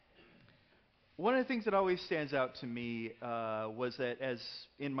One of the things that always stands out to me was that, as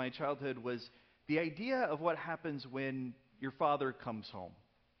in my childhood, was the idea of what happens when your father comes home.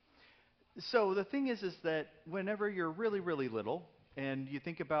 So the thing is that whenever you're really, really little, and you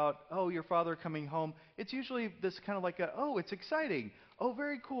think about, oh, your father coming home, it's usually this kind of like oh, it's exciting. Oh,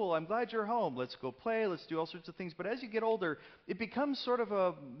 very cool. I'm glad you're home. Let's go play. Let's do all sorts of things. But as you get older, it becomes sort of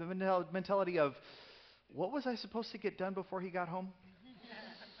a mentality of, what was I supposed to get done before he got home?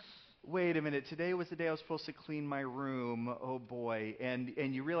 Wait a minute, today was the day I was supposed to clean my room. Oh boy. And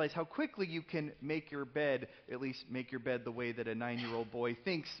you realize how quickly you can make your bed, at least make your bed the way that a 9-year-old boy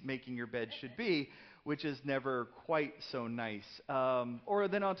thinks making your bed should be, which is never quite so nice. Or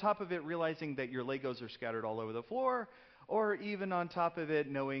then on top of it, realizing that your Legos are scattered all over the floor, or even on top of it,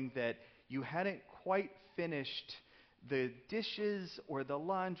 knowing that you hadn't quite finished the dishes or the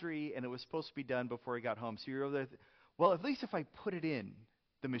laundry, and it was supposed to be done before he got home. So you're over there, well, at least if I put it in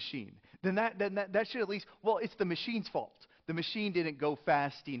the machine, then that should at least, well, it's the machine's fault. The machine didn't go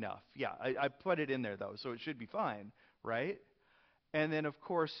fast enough. Yeah, I put it in there though, so it should be fine, right? And then of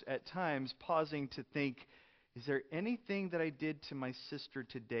course at times pausing to think, is there anything that I did to my sister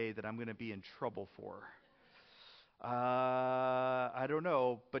today that I'm going to be in trouble for? I don't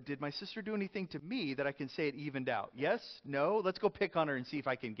know, but did my sister do anything to me that I can say it evened out? Yes? No? Let's go pick on her and see if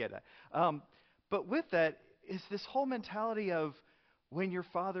I can get it. But with that is this whole mentality of, when your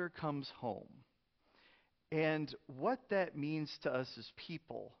father comes home, and what that means to us as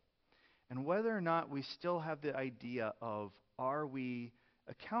people, and whether or not we still have the idea of, are we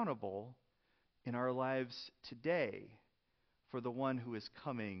accountable in our lives today for the one who is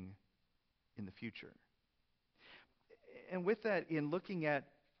coming in the future? And with that, in looking at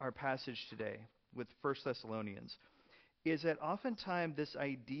our passage today with 1 Thessalonians, is that oftentimes this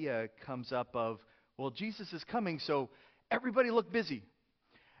idea comes up of, well, Jesus is coming, so everybody look busy.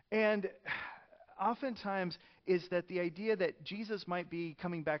 And oftentimes is that the idea that Jesus might be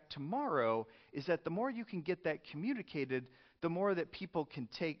coming back tomorrow is that the more you can get that communicated, the more that people can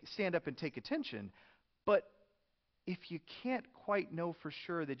stand up and take attention. But if you can't quite know for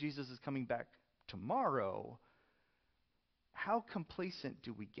sure that Jesus is coming back tomorrow, how complacent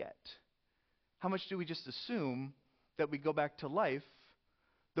do we get? How much do we just assume that we go back to life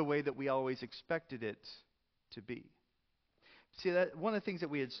the way that we always expected it to be? See, that one of the things that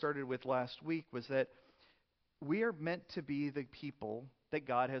we had started with last week was that we are meant to be the people that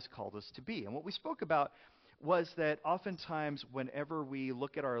God has called us to be. And what we spoke about was that oftentimes whenever we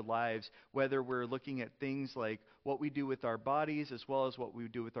look at our lives, whether we're looking at things like what we do with our bodies as well as what we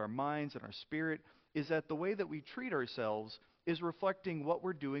do with our minds and our spirit, is that the way that we treat ourselves is reflecting what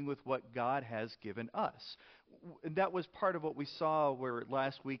we're doing with what God has given us. And that was part of what we saw where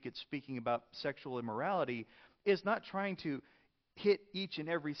last week it's speaking about sexual immorality, is not trying to hit each and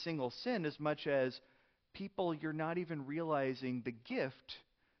every single sin as much as, people, you're not even realizing the gift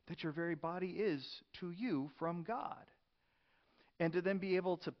that your very body is to you from God. And to then be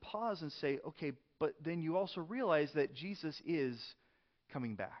able to pause and say, okay, but then you also realize that Jesus is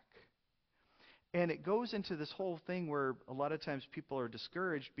coming back. And it goes into this whole thing where a lot of times people are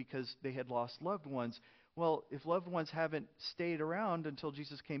discouraged because they had lost loved ones. Well, if loved ones haven't stayed around until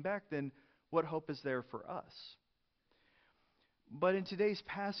Jesus came back, then what hope is there for us? But in today's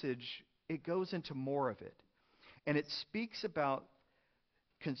passage, it goes into more of it. And it speaks about,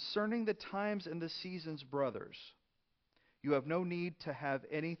 concerning the times and the seasons, brothers, you have no need to have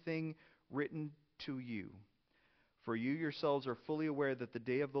anything written to you. For you yourselves are fully aware that the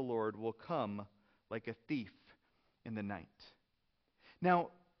day of the Lord will come like a thief in the night. Now,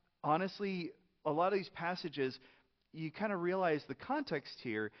 honestly, a lot of these passages, you kind of realize the context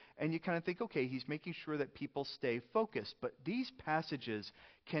here, and you kind of think, okay, he's making sure that people stay focused. But these passages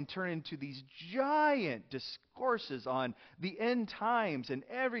can turn into these giant discourses on the end times and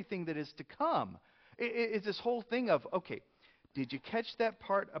everything that is to come. It's this whole thing of, okay, did you catch that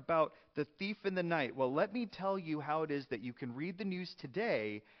part about the thief in the night? Well, let me tell you how it is that you can read the news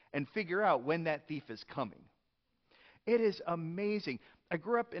today and figure out when that thief is coming. It is amazing. I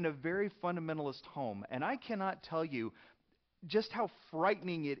grew up in a very fundamentalist home, and I cannot tell you just how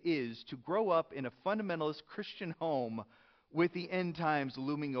frightening it is to grow up in a fundamentalist Christian home with the end times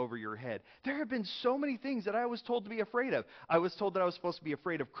looming over your head. There have been so many things that I was told to be afraid of. I was told that I was supposed to be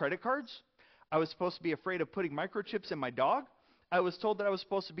afraid of credit cards. I was supposed to be afraid of putting microchips in my dog. I was told that I was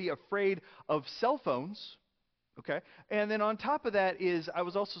supposed to be afraid of cell phones. Okay. And then on top of that is I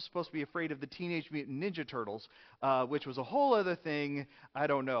was also supposed to be afraid of the Teenage Mutant Ninja Turtles, which was a whole other thing. I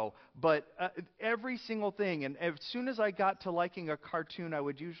don't know. But every single thing. And as soon as I got to liking a cartoon, I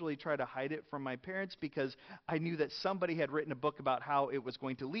would usually try to hide it from my parents because I knew that somebody had written a book about how it was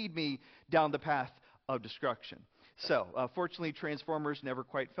going to lead me down the path of destruction. So fortunately, Transformers never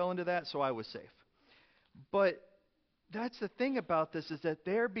quite fell into that, so I was safe. But that's the thing about this is that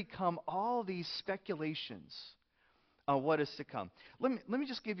there become all these speculations on what is to come. Let me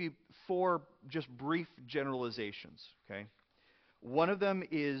just give you four just brief generalizations, okay? One of them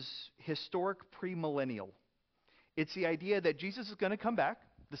is historic premillennial. It's the idea that Jesus is going to come back,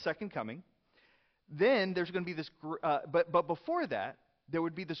 the second coming. Then there's going to be this, but before that, there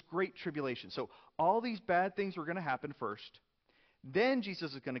would be this great tribulation. So all these bad things were going to happen first. Then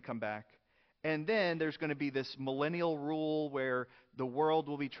Jesus is going to come back. And then there's going to be this millennial rule where the world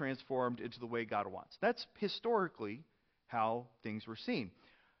will be transformed into the way God wants. That's historically how things were seen.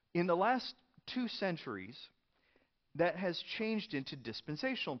 In the last 2 centuries, that has changed into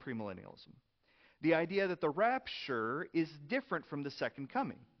dispensational premillennialism. The idea that the rapture is different from the second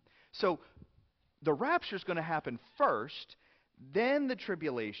coming. So the rapture is going to happen first, then the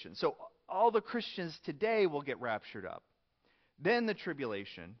tribulation. So all the Christians today will get raptured up. Then the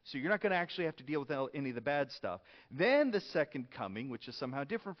tribulation. So you're not going to actually have to deal with any of the bad stuff. Then the second coming, which is somehow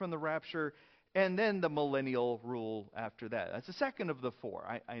different from the rapture. And then the millennial rule after that. That's the second of the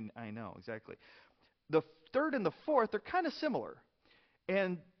 4. I know, exactly. The third and the fourth, they're kind of similar.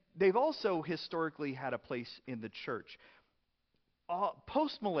 And they've also historically had a place in the church.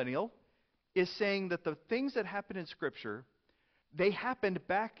 Post-millennial is saying that the things that happen in Scripture, they happened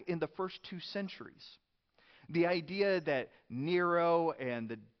back in the first 2 centuries. The idea that Nero and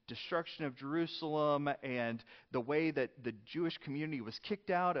the destruction of Jerusalem and the way that the Jewish community was kicked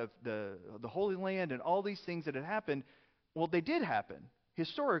out of the Holy Land and all these things that had happened, well, they did happen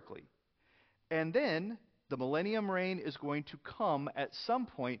historically. And then the millennium reign is going to come at some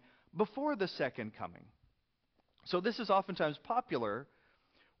point before the second coming. So this is oftentimes popular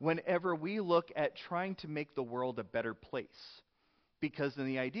whenever we look at trying to make the world a better place. Because then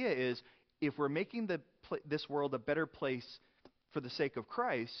the idea is, if we're making this world a better place for the sake of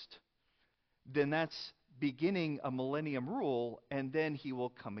Christ, then that's beginning a millennium rule, and then he will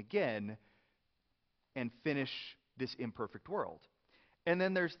come again and finish this imperfect world. And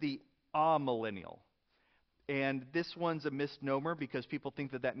then there's the amillennial. And this one's a misnomer because people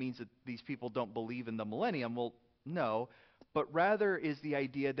think that means that these people don't believe in the millennium. Well, no. But rather is the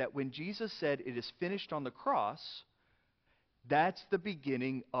idea that when Jesus said it is finished on the cross, that's the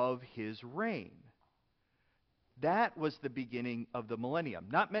beginning of his reign. That was the beginning of the millennium.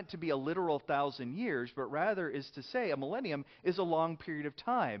 Not meant to be a literal 1,000 years, but rather is to say a millennium is a long period of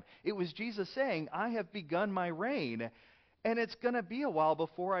time. It was Jesus saying, I have begun my reign, and it's going to be a while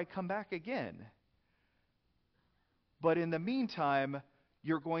before I come back again. But in the meantime,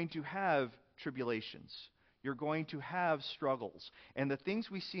 you're going to have tribulations. You're going to have struggles. And the things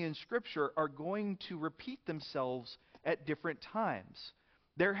we see in Scripture are going to repeat themselves at different times.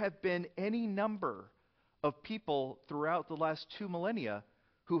 There have been any number of people throughout the last 2 millennia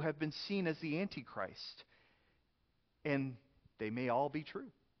who have been seen as the Antichrist. And they may all be true.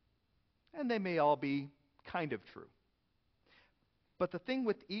 And they may all be kind of true. But the thing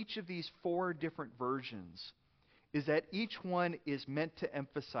with each of these 4 different versions is that each one is meant to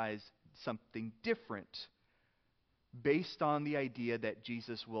emphasize something different based on the idea that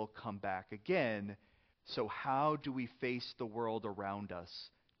Jesus will come back again. So how do we face the world around us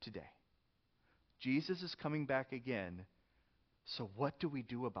today? Jesus is coming back again. So what do we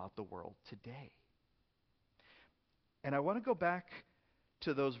do about the world today? And I want to go back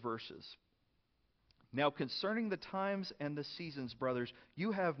to those verses. Now, concerning the times and the seasons, brothers,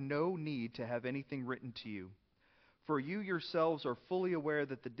 you have no need to have anything written to you. For you yourselves are fully aware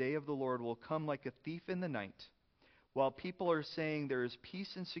that the day of the Lord will come like a thief in the night. While people are saying there is peace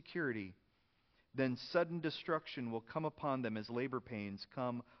and security, then sudden destruction will come upon them as labor pains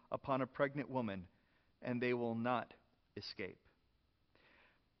come upon a pregnant woman, and they will not escape.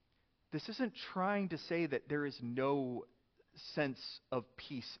 This isn't trying to say that there is no sense of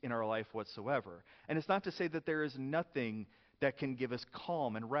peace in our life whatsoever. And it's not to say that there is nothing that can give us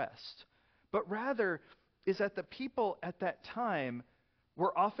calm and rest. But rather is that the people at that time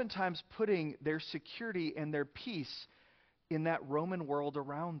were oftentimes putting their security and their peace in that Roman world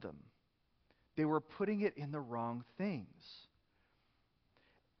around them. They were putting it in the wrong things.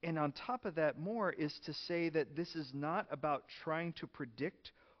 And on top of that, more is to say that this is not about trying to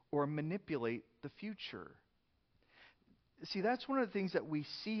predict or manipulate the future. See, that's one of the things that we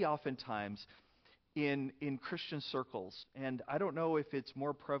see oftentimes in Christian circles, and I don't know if it's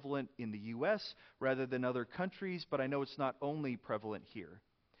more prevalent in the U.S. rather than other countries, but I know it's not only prevalent here,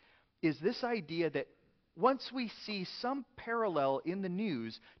 is this idea that once we see some parallel in the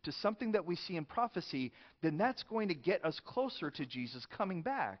news to something that we see in prophecy, then that's going to get us closer to Jesus coming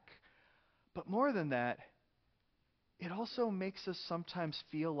back. But more than that, it also makes us sometimes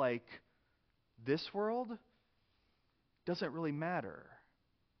feel like this world doesn't really matter.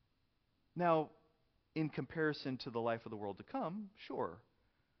 Now, in comparison to the life of the world to come, sure.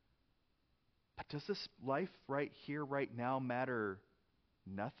 But does this life right here, right now, matter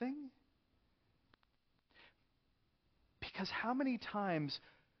nothing? Because how many times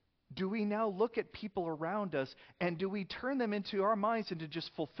do we now look at people around us and do we turn them into our minds into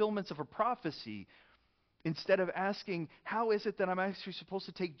just fulfillments of a prophecy instead of asking, how is it that I'm actually supposed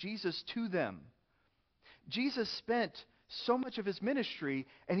to take Jesus to them? Jesus spent so much of his ministry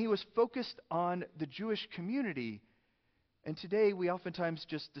and he was focused on the Jewish community. And today we oftentimes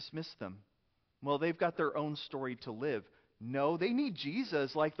just dismiss them. Well, they've got their own story to live. No, they need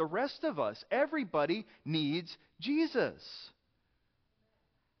Jesus like the rest of us. Everybody needs Jesus.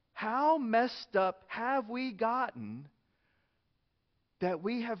 How messed up have we gotten that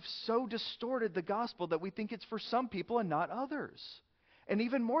we have so distorted the gospel that we think it's for some people and not others? And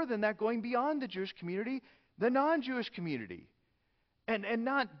even more than that, going beyond the Jewish community, the non-Jewish community. And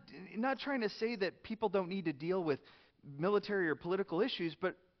not trying to say that people don't need to deal with military or political issues,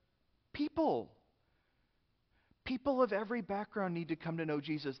 but people of every background need to come to know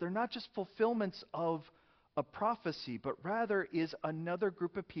Jesus. They're not just fulfillments of a prophecy, but rather is another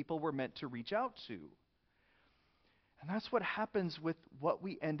group of people we're meant to reach out to. And that's what happens with what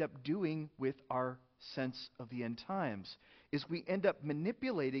we end up doing with our sense of the end times, is we end up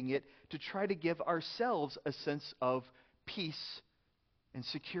manipulating it to try to give ourselves a sense of peace and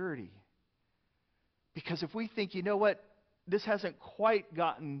security. Because if we think, you know what, this hasn't quite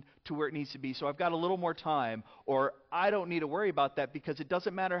gotten to where it needs to be, so I've got a little more time, or I don't need to worry about that because it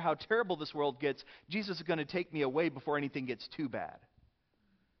doesn't matter how terrible this world gets, Jesus is going to take me away before anything gets too bad.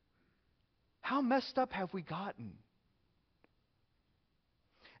 How messed up have we gotten?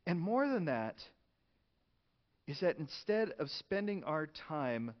 And more than that, is that instead of spending our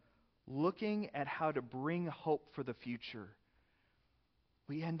time looking at how to bring hope for the future,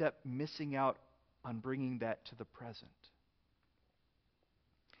 we end up missing out on bringing that to the present.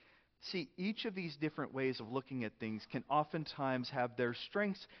 See, each of these different ways of looking at things can oftentimes have their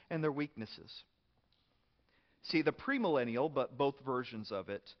strengths and their weaknesses. See, the premillennial, but both versions of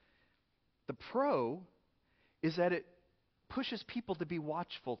it, the pro is that it pushes people to be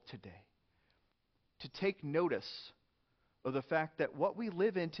watchful today, to take notice of the fact that what we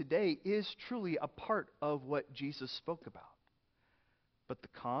live in today is truly a part of what Jesus spoke about. But the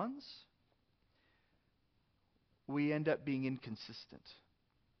cons, we end up being inconsistent.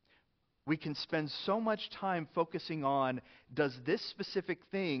 We can spend so much time focusing on, does this specific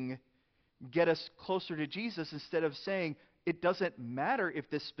thing get us closer to Jesus, instead of saying, it doesn't matter if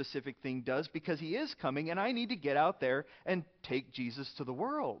this specific thing does because he is coming and I need to get out there and take Jesus to the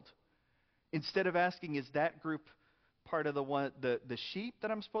world. Instead of asking, is that group part of the sheep that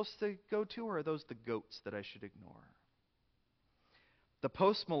I'm supposed to go to, or are those the goats that I should ignore? The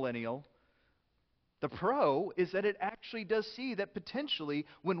postmillennial, the pro is that it actually does see that potentially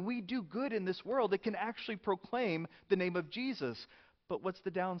when we do good in this world, it can actually proclaim the name of Jesus. But what's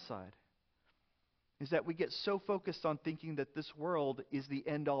the downside? Is that we get so focused on thinking that this world is the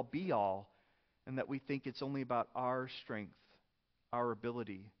end-all be-all, and that we think it's only about our strength, our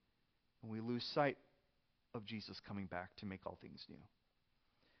ability, and we lose sight of Jesus coming back to make all things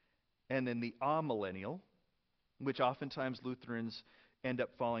new. And then the amillennial, which oftentimes Lutherans end up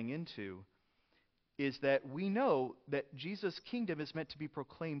falling into, is that we know that Jesus' kingdom is meant to be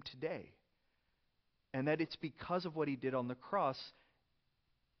proclaimed today, and that it's because of what he did on the cross,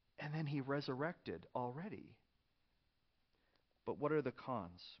 and then he resurrected already. But what are the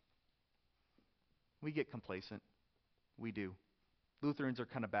cons? We get complacent. We do. Lutherans are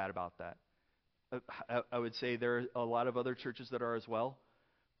kind of bad about that. I would say there are a lot of other churches that are as well,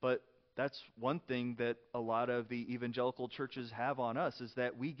 but that's one thing that a lot of the evangelical churches have on us, is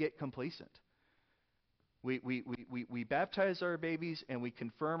that we get complacent. We baptize our babies and we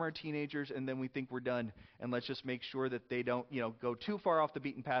confirm our teenagers, and then we think we're done, and let's just make sure that they don't, go too far off the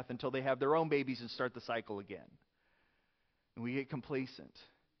beaten path until they have their own babies and start the cycle again. And we get complacent.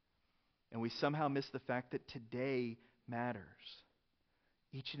 And we somehow miss the fact that today matters,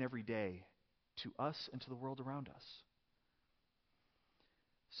 each and every day, to us and to the world around us.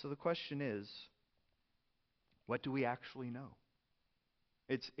 So the question is, what do we actually know?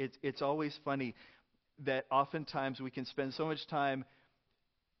 It's always funny. that oftentimes we can spend so much time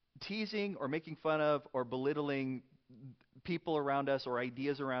teasing or making fun of or belittling people around us or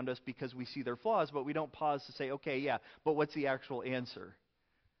ideas around us because we see their flaws, but we don't pause to say, okay, yeah, but what's the actual answer?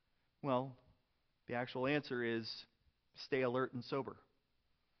 Well, the actual answer is stay alert and sober.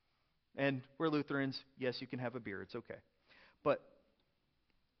 And we're Lutherans. Yes, you can have a beer. It's okay. But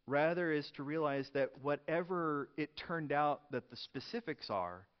rather is to realize that whatever it turned out that the specifics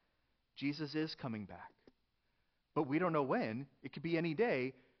are, Jesus is coming back. But we don't know when. It could be any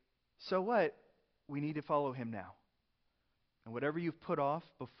day. So what? We need to follow him now. And whatever you've put off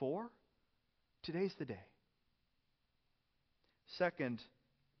before, today's the day. Second,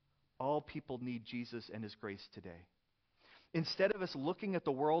 all people need Jesus and his grace today. Instead of us looking at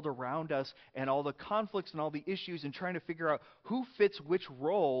the world around us and all the conflicts and all the issues and trying to figure out who fits which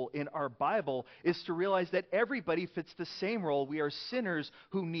role in our Bible, is to realize that everybody fits the same role. We are sinners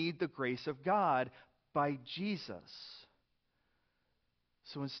who need the grace of God by Jesus.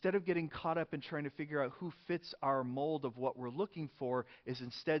 So instead of getting caught up in trying to figure out who fits our mold of what we're looking for, is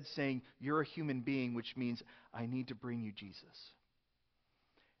instead saying, you're a human being, which means I need to bring you Jesus.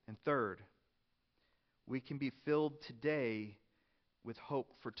 And third, we can be filled today with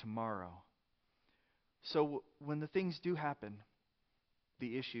hope for tomorrow. So when the things do happen,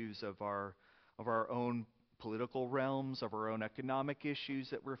 the issues of our own political realms, of our own economic issues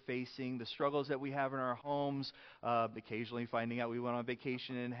that we're facing, the struggles that we have in our homes, occasionally finding out we went on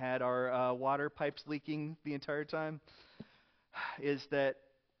vacation and had our water pipes leaking the entire time, is that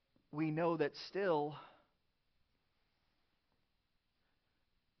we know that still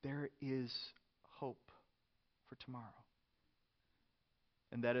there is hope for tomorrow.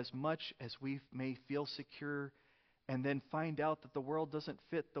 And that as much as we may feel secure and then find out that the world doesn't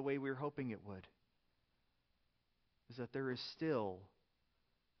fit the way we were hoping it would, is that there is still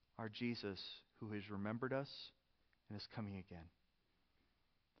our Jesus who has remembered us and is coming again.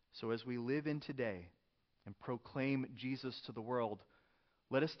 So as we live in today and proclaim Jesus to the world,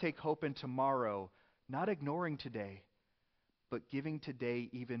 let us take hope in tomorrow, not ignoring today, but giving today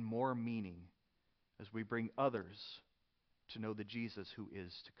even more meaning as we bring others to know the Jesus who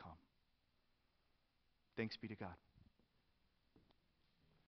is to come. Thanks be to God.